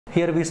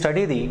Here we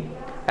study the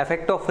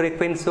effect of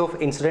frequency of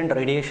incident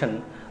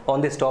radiation on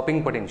the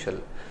stopping potential.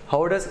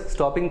 How does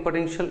stopping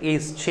potential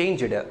is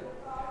changed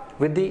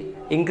with the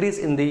increase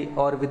in the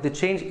or with the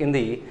change in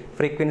the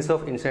frequency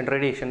of incident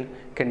radiation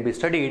can be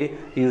studied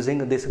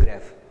using this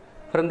graph.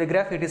 From the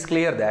graph it is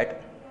clear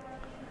that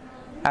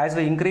as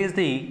we increase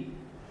the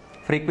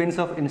frequency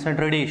of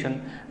incident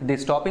radiation, the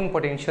stopping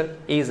potential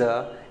is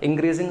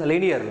increasing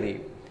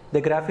linearly.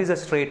 The graph is a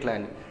straight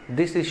line.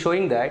 This is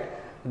showing that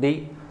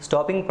the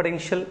stopping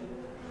potential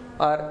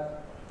are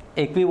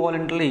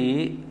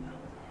equivalently,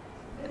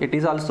 it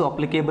is also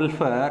applicable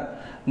for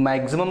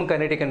maximum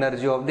kinetic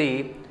energy of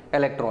the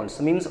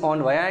electrons. Means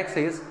on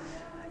y-axis,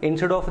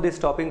 instead of the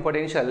stopping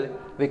potential,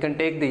 we can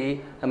take the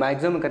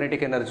maximum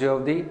kinetic energy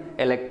of the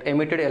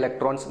emitted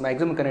electrons,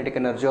 maximum kinetic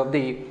energy of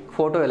the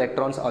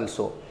photoelectrons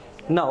also.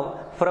 Now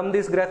from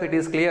this graph it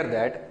is clear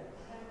that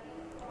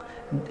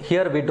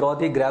here we draw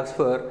the graphs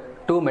for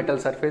two metal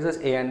surfaces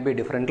A and B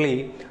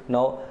differently.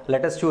 Now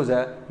let us choose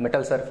a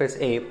metal surface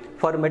A.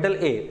 For metal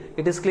A,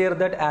 it is clear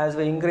that as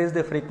we increase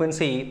the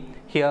frequency,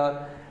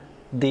 here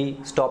the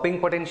stopping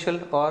potential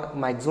or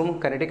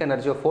maximum kinetic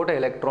energy of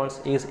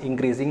photoelectrons is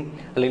increasing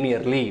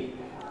linearly.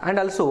 And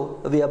also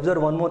we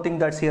observe one more thing,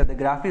 that's here the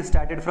graph is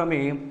started from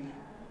a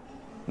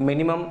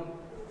minimum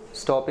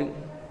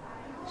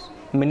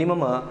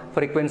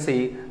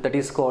frequency that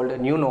is called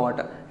nu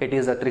naught. It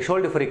is a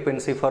threshold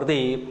frequency for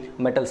the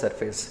metal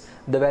surface.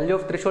 The value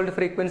of threshold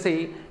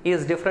frequency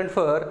is different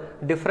for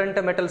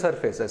different metal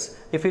surfaces.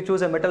 If you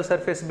choose a metal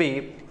surface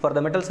B, for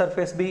the metal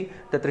surface B,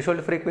 the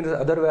threshold frequency is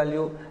other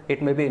value,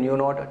 it may be nu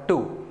naught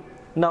 2.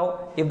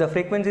 Now if the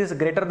frequency is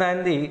greater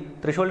than the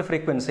threshold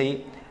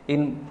frequency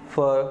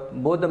for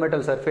both the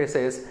metal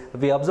surfaces,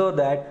 we observe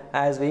that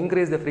as we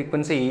increase the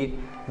frequency,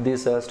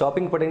 this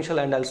stopping potential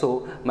and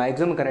also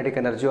maximum kinetic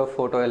energy of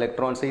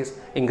photoelectrons is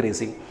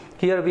increasing.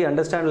 Here we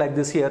understand like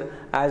this here,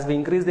 as we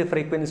increase the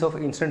frequency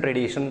of incident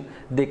radiation,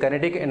 the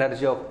kinetic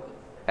energy of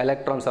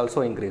electrons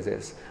also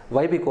increases.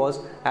 Why? Because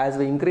as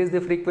we increase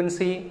the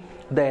frequency,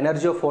 the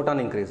energy of photon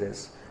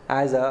increases.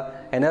 As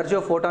energy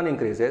of photon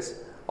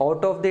increases,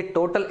 out of the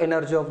total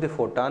energy of the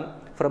photon,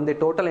 from the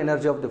total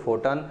energy of the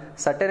photon,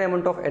 certain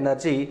amount of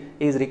energy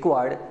is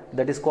required,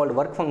 that is called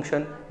work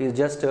function, is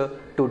just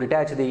to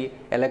detach the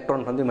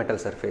electron from the metal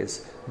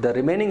surface. The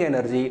remaining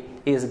energy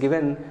is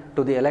given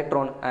to the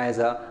electron as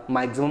a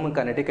maximum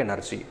kinetic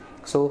energy.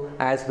 So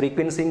as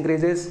frequency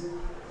increases,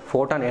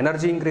 photon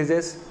energy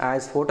increases.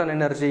 As photon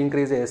energy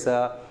increases,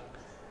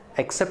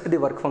 except the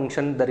work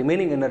function, the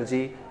remaining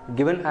energy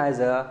given as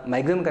a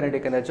maximum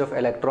kinetic energy of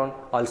electron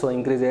also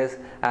increases.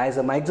 As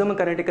a maximum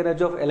kinetic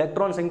energy of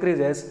electrons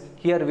increases,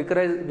 here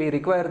we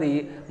require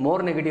the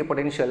more negative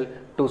potential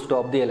to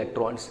stop the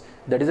electrons.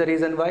 That is the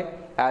reason why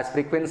as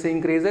frequency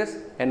increases,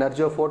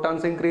 energy of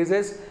photons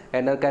increases,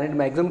 and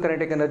maximum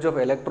kinetic energy of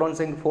electrons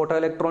and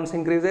photoelectrons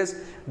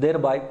increases,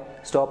 thereby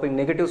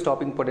negative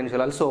stopping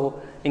potential also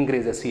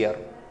increases here.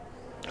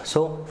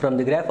 So from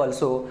the graph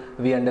also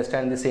we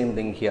understand the same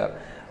thing here.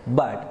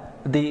 But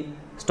the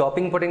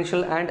stopping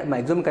potential and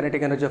maximum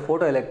kinetic energy of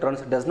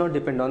photoelectrons does not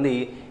depend on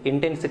the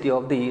intensity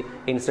of the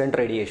incident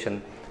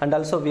radiation. And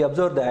also we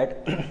observe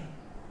that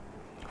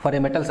for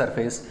a metal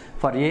surface,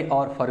 for A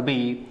or for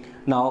B,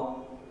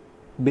 now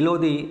below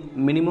the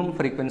minimum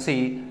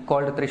frequency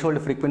called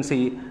threshold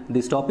frequency,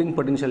 the stopping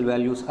potential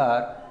values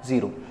are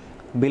 0.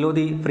 Below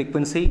the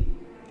frequency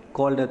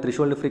called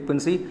threshold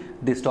frequency,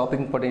 the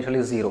stopping potential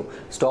is 0.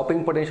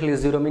 Stopping potential is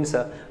 0 means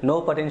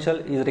no potential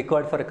is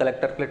required for a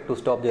collector plate to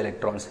stop the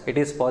electrons. It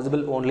is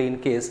possible only in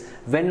case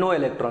when no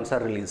electrons are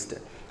released.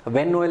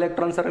 When no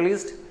electrons are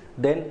released,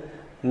 then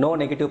no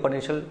negative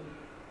potential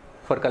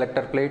for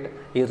collector plate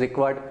is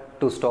required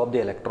to stop the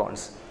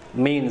electrons.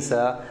 Means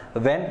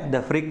when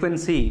the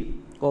frequency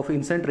of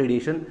incident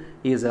radiation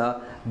is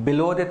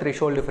below the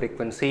threshold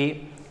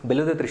frequency,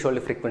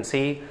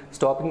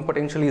 stopping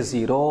potential is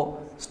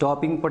 0.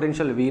 Stopping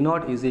potential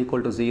V0 is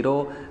equal to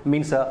 0,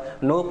 means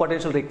no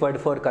potential required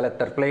for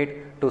collector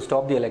plate to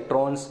stop the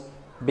electrons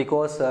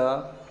because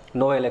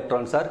no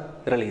electrons are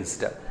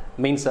released.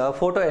 Means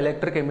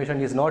photoelectric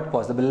emission is not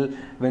possible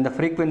when the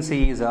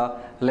frequency is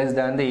less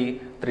than the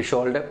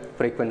threshold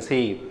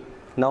frequency.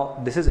 Now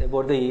this is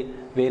about the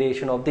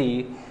variation of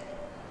the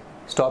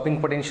stopping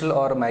potential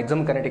or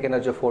maximum kinetic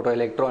energy of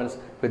photoelectrons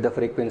with the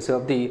frequency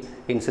of the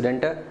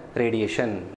incident radiation.